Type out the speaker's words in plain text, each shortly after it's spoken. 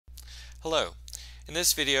Hello. In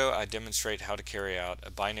this video I demonstrate how to carry out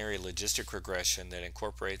a binary logistic regression that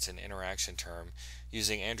incorporates an interaction term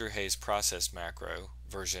using Andrew Hayes process macro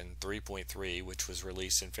version 3.3, which was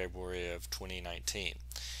released in February of 2019.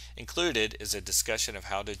 Included is a discussion of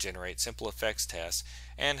how to generate simple effects tests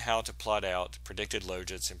and how to plot out predicted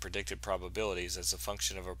logits and predicted probabilities as a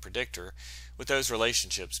function of a predictor, with those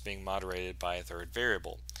relationships being moderated by a third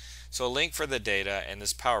variable. So a link for the data and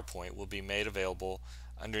this PowerPoint will be made available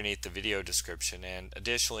underneath the video description, and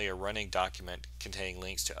additionally a running document containing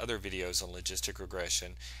links to other videos on logistic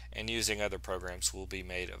regression and using other programs will be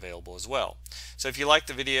made available as well. So if you like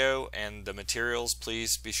the video and the materials,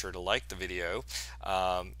 please be sure to like the video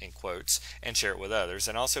in quotes and share it with others,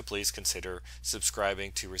 and also please consider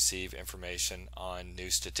subscribing to receive information on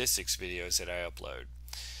new statistics videos that I upload.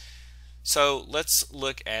 So let's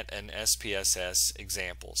look at an SPSS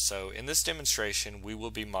example. So in this demonstration we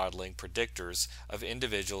will be modeling predictors of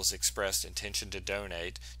individuals' expressed intention to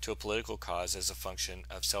donate to a political cause as a function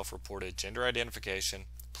of self-reported gender identification,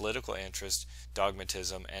 political interest,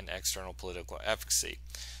 dogmatism, and external political efficacy.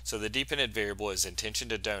 So the dependent variable is intention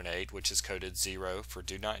to donate, which is coded 0 for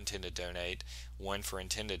do not intend to donate, 1 for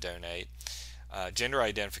intend to donate. Gender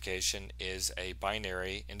identification is a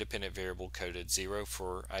binary independent variable coded 0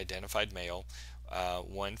 for identified male,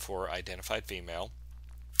 1 for identified female.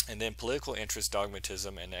 And then political interest,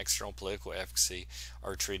 dogmatism, and external political efficacy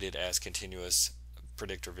are treated as continuous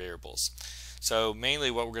predictor variables. So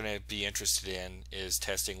mainly what we're going to be interested in is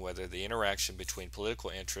testing whether the interaction between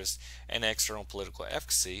political interest and external political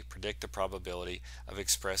efficacy predict the probability of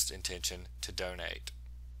expressed intention to donate.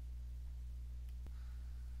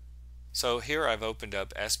 So here I've opened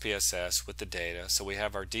up SPSS with the data. So we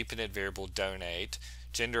have our dependent variable donate,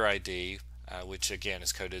 gender ID, which again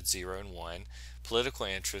is coded 0 and 1, political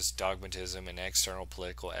interest, dogmatism, and external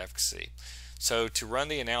political efficacy. So to run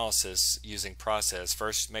the analysis using process,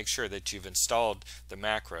 first make sure that you've installed the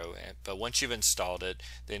macro, but once you've installed it,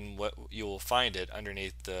 then you will find it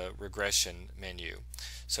underneath the regression menu.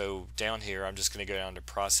 So down here I'm just going to go down to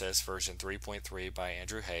process version 3.3 by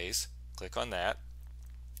Andrew Hayes, click on that.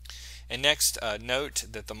 And next, note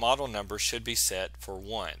that the model number should be set for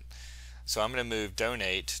 1. So I'm going to move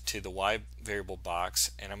donate to the Y variable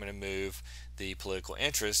box, and I'm going to move the political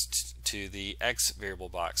interest to the X variable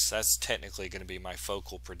box. That's technically going to be my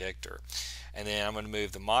focal predictor. And then I'm going to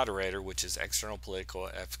move the moderator, which is external political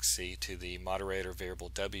efficacy, to the moderator variable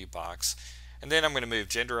W box. And then I'm going to move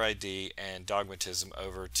gender ID and dogmatism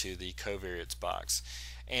over to the covariates box.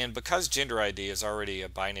 And because gender ID is already a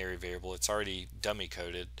binary variable, it's already dummy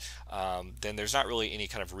coded, then there's not really any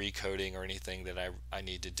kind of recoding or anything that I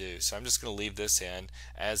need to do. So I'm just going to leave this in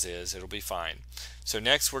as is. It'll be fine. So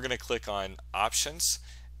next we're going to click on options,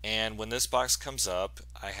 and when this box comes up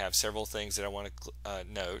I have several things that I want to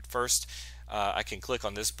note. First, I can click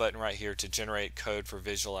on this button right here to generate code for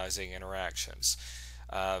visualizing interactions.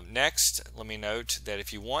 Next, let me note that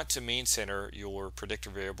if you want to mean center your predictor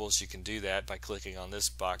variables, you can do that by clicking on this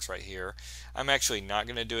box right here. I'm actually not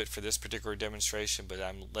going to do it for this particular demonstration, but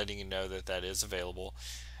I'm letting you know that that is available.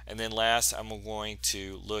 And then last, I'm going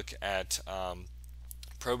to look at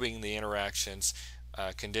probing the interactions,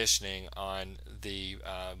 conditioning on the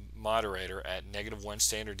moderator at -1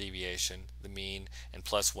 standard deviation, the mean, and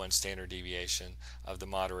 +1 standard deviation of the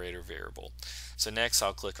moderator variable. So next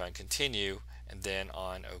I'll click on continue and then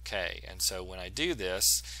on OK. And so when I do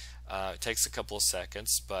this, it takes a couple of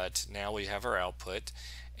seconds, but now we have our output,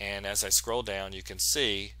 and as I scroll down you can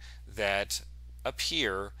see that up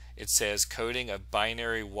here it says coding of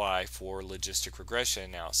binary Y for logistic regression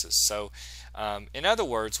analysis. So in other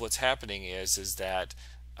words, what's happening is that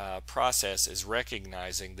process is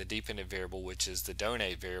recognizing the dependent variable, which is the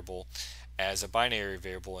donate variable, as a binary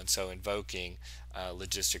variable, and so invoking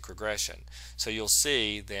logistic regression. So you'll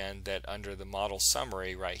see then that under the model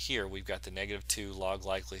summary right here we've got the -2 log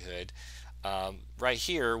likelihood. Right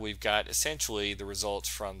here we've got essentially the results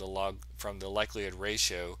from the likelihood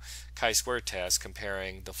ratio chi-square test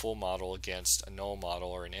comparing the full model against a null model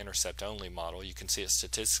or an intercept only model. You can see it's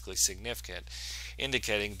statistically significant,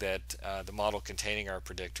 indicating that the model containing our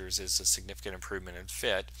predictors is a significant improvement in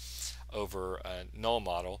fit over a null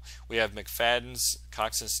model. We have McFadden's,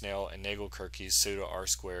 Cox and Snell, and Nagelkerke's pseudo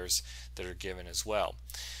R-squares that are given as well.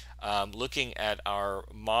 Looking at our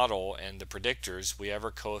model and the predictors, we have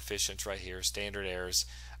our coefficients right here, standard errors,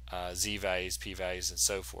 z-values, p-values, and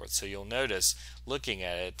so forth. So you'll notice looking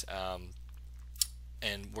at it,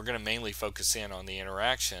 and we're going to mainly focus in on the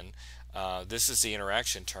interaction. This is the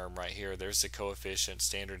interaction term right here. There's the coefficient,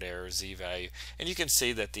 standard error, z-value, and you can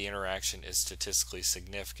see that the interaction is statistically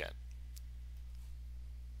significant.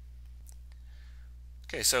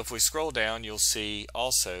 Okay, so if we scroll down, you'll see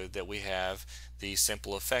also that we have the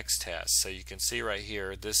simple effects test. So you can see right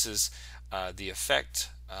here, this is the effect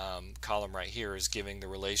column right here is giving the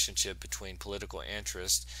relationship between political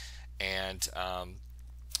interest and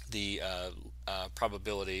the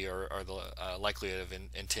probability or the likelihood of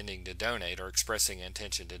intending to donate or expressing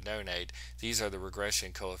intention to donate. These are the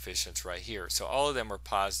regression coefficients right here. So all of them are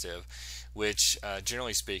positive, which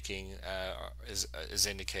generally speaking is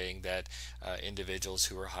indicating that individuals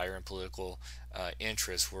who are higher in political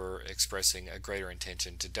interest were expressing a greater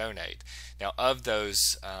intention to donate. Now of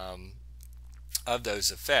those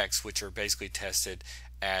effects, which are basically tested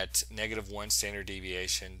at -1 standard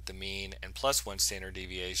deviation, the mean, and +1 standard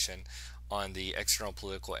deviation on the external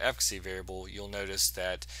political efficacy variable, you'll notice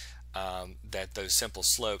that that those simple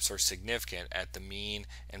slopes are significant at the mean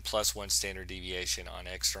and +1 standard deviation on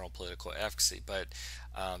external political efficacy, but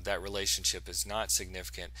that relationship is not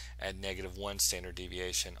significant at -1 standard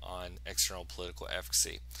deviation on external political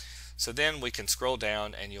efficacy. So then we can scroll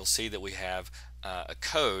down and you'll see that we have a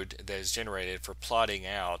code that is generated for plotting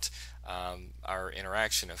out our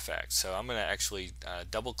interaction effect. So I'm going to actually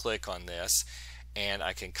double click on this, and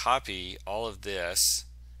I can copy all of this,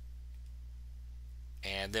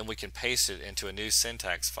 and then we can paste it into a new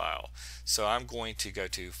syntax file. So I'm going to go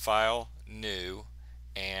to File, New,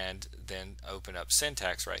 and then open up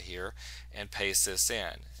syntax right here and paste this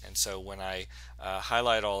in. And so when I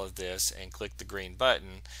highlight all of this and click the green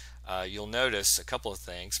button, you'll notice a couple of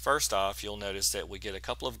things. First off, you'll notice that we get a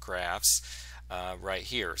couple of graphs right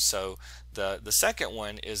here. So the second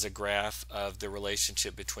one is a graph of the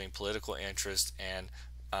relationship between political interest and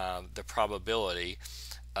the probability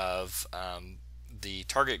of the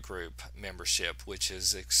target group membership, which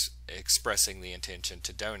is expressing the intention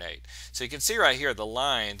to donate. So you can see right here the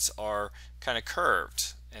lines are kind of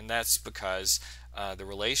curved, and that's because the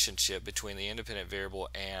relationship between the independent variable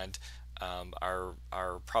and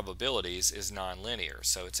our probabilities is nonlinear,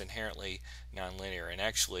 so it's inherently nonlinear, and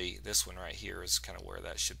actually this one right here is kind of where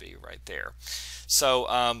that should be right there. So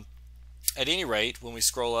at any rate, when we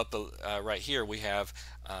scroll up right here, we have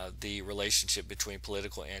the relationship between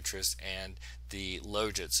political interest and the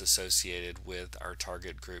logits associated with our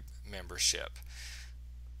target group membership.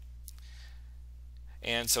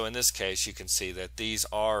 And so in this case, you can see that these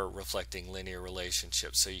are reflecting linear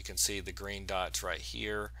relationships. So you can see the green dots right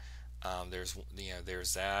here.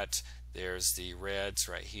 There's that. There's the reds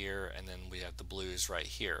right here, and then we have the blues right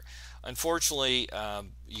here. Unfortunately,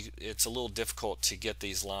 it's a little difficult to get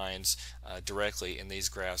these lines directly in these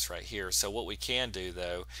graphs right here. So what we can do,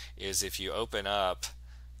 though, is if you open up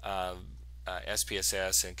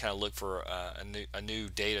SPSS and kind of look for a new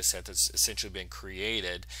data set that's essentially been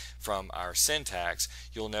created from our syntax,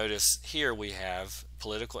 you'll notice here we have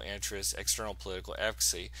political interest, external political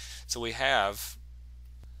efficacy. So we have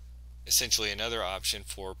essentially another option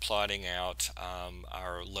for plotting out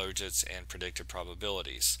our logits and predicted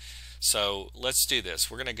probabilities. So let's do this.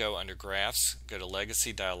 We're going to go under Graphs, go to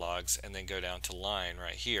Legacy Dialogs, and then go down to Line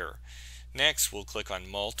right here. Next, we'll click on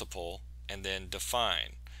Multiple and then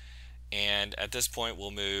Define. And at this point,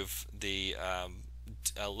 we'll move the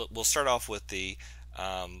we'll start off with the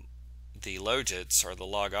logits, or the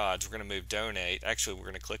log odds. We're going to move donate. Actually, we're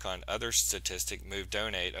going to click on Other Statistic, move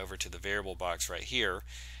donate over to the variable box right here.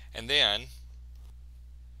 And then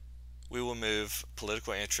we will move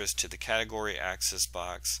political interest to the category axis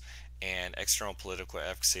box and external political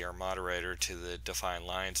efficacy, or moderator, to the define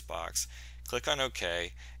lines box. Click on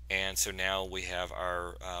OK, and so now we have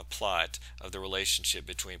our plot of the relationship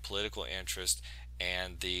between political interest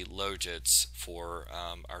and the logits for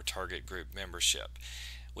our target group membership.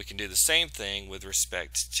 We can do the same thing with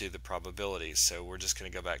respect to the probabilities. So we're just going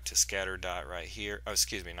to go back to scatter dot right here. Oh,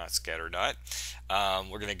 excuse me, not scatter dot.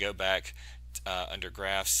 We're going to go back under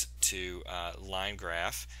graphs to line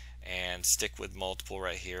graph and stick with multiple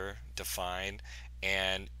right here, define,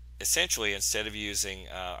 and essentially instead of using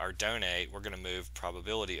our donate, we're going to move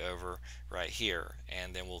probability over right here,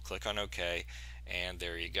 and then we'll click on OK, and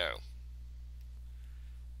there you go.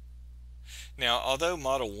 Now, although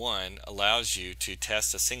Model 1 allows you to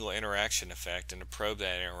test a single interaction effect and to probe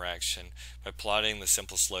that interaction by plotting the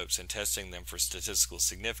simple slopes and testing them for statistical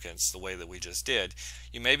significance the way that we just did,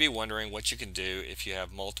 you may be wondering what you can do if you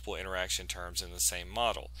have multiple interaction terms in the same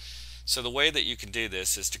model. So the way that you can do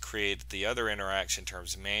this is to create the other interaction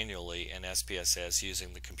terms manually in SPSS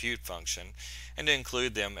using the compute function, and to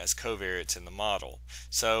include them as covariates in the model.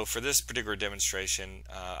 So for this particular demonstration,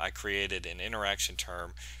 I created an interaction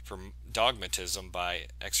term for dogmatism by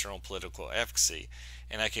external political efficacy,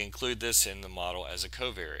 and I can include this in the model as a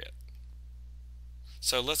covariate.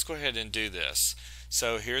 So let's go ahead and do this.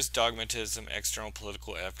 So here's dogmatism, external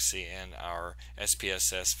political efficacy in our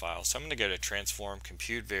SPSS file. So I'm going to go to transform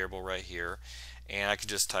compute variable right here, and I can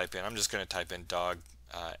just type in, I'm just going to type in dog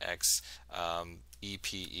x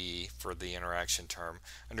EPE for the interaction term.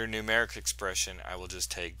 Under numeric expression, I will just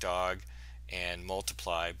take dog and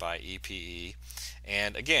multiply by EPE.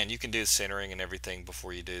 And again, you can do centering and everything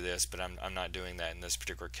before you do this, but I'm not doing that in this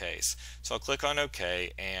particular case. So I'll click on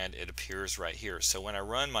OK, and it appears right here. So when I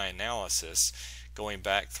run my analysis, going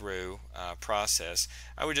back through process,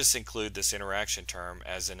 I would just include this interaction term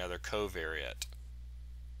as another covariate.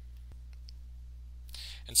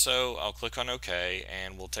 And so I'll click on OK,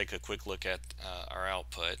 and we'll take a quick look at our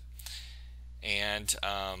output. And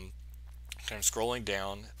kind of scrolling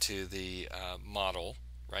down to the model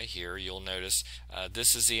right here, you'll notice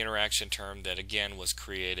this is the interaction term that again was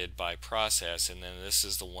created by process, and then this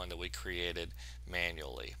is the one that we created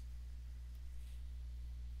manually.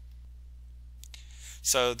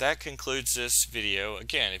 So that concludes this video.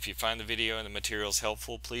 Again, if you find the video and the materials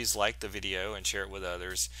helpful, please like the video and share it with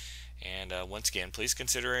others. And once again, please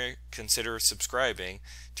consider subscribing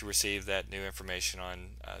to receive that new information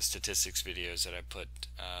on statistics videos that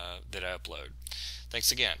I upload.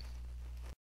 Thanks again.